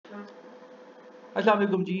अस्सलाम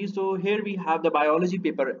वालेकुम जी। So here we have the biology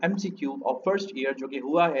paper MCQ of first year जो कि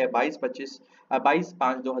हुआ है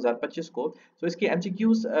 22/5/2025 को। So इसके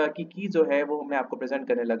MCQs की जो है वो मैं आपको प्रेजेंट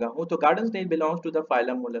करने लगा हूँ। तो garden snail belongs to the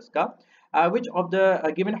phylum Mollusca, which of the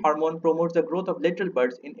given hormone promotes the growth of little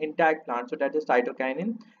buds in intact plants? So that is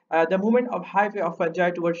cytokinin. The movement of hyphae of fungi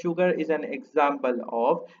towards sugar is an example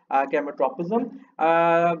of chemotropism.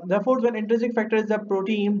 The fourth one, intrinsic factor, is the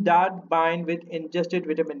protein that bind with ingested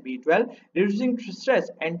vitamin B12. Reducing stress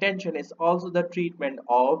and tension is also the treatment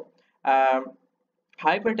of um,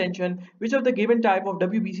 hypertension. Which of the given type of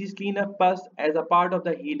WBCs clean up pus as a part of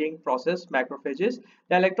the healing process? Macrophages.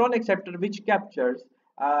 The electron acceptor which captures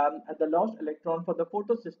the lost electron for the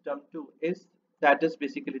photosystem 2 is, that is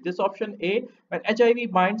basically this option A. When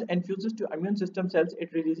HIV binds and fuses to immune system cells,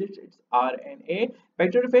 it releases its RNA.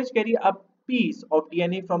 Bacteriophage carry a piece of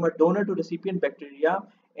DNA from a donor to recipient bacteria.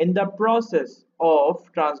 In the process of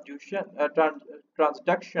transduction,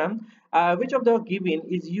 which of the given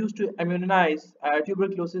is used to immunize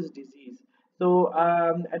tuberculosis disease? So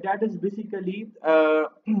that is basically R.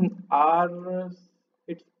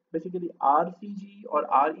 It's basically RCG or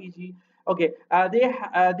REG. Okay,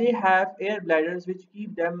 they have air bladders which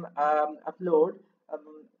keep them afloat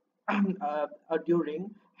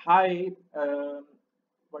during high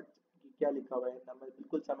what क्या लिखा हुआ है number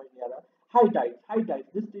बिल्कुल समझ नहीं आ रहा. High tides,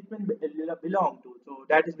 this treatment belong to, so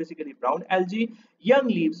that is basically brown algae. Young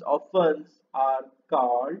leaves of ferns are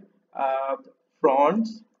called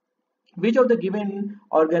fronds. Which of the given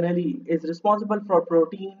organelle is responsible for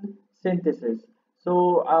protein synthesis?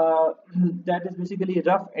 So that is basically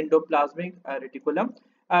rough endoplasmic reticulum.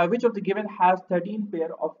 Which of the given has 13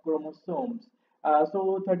 pair of chromosomes?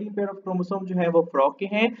 So 13 pair of chromosomes जो है वो frog के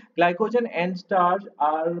हैं. Glycogen and starch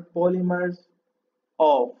are polymers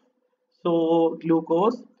of, so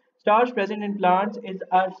glucose. Starch present in plants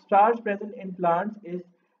is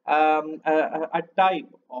a type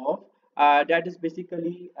of that is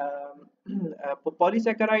basically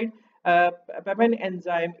polysaccharide. Papain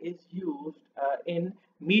enzyme is used in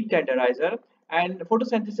meat tenderizer, and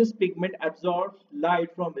photosynthesis pigment absorbs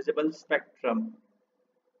light from visible spectrum.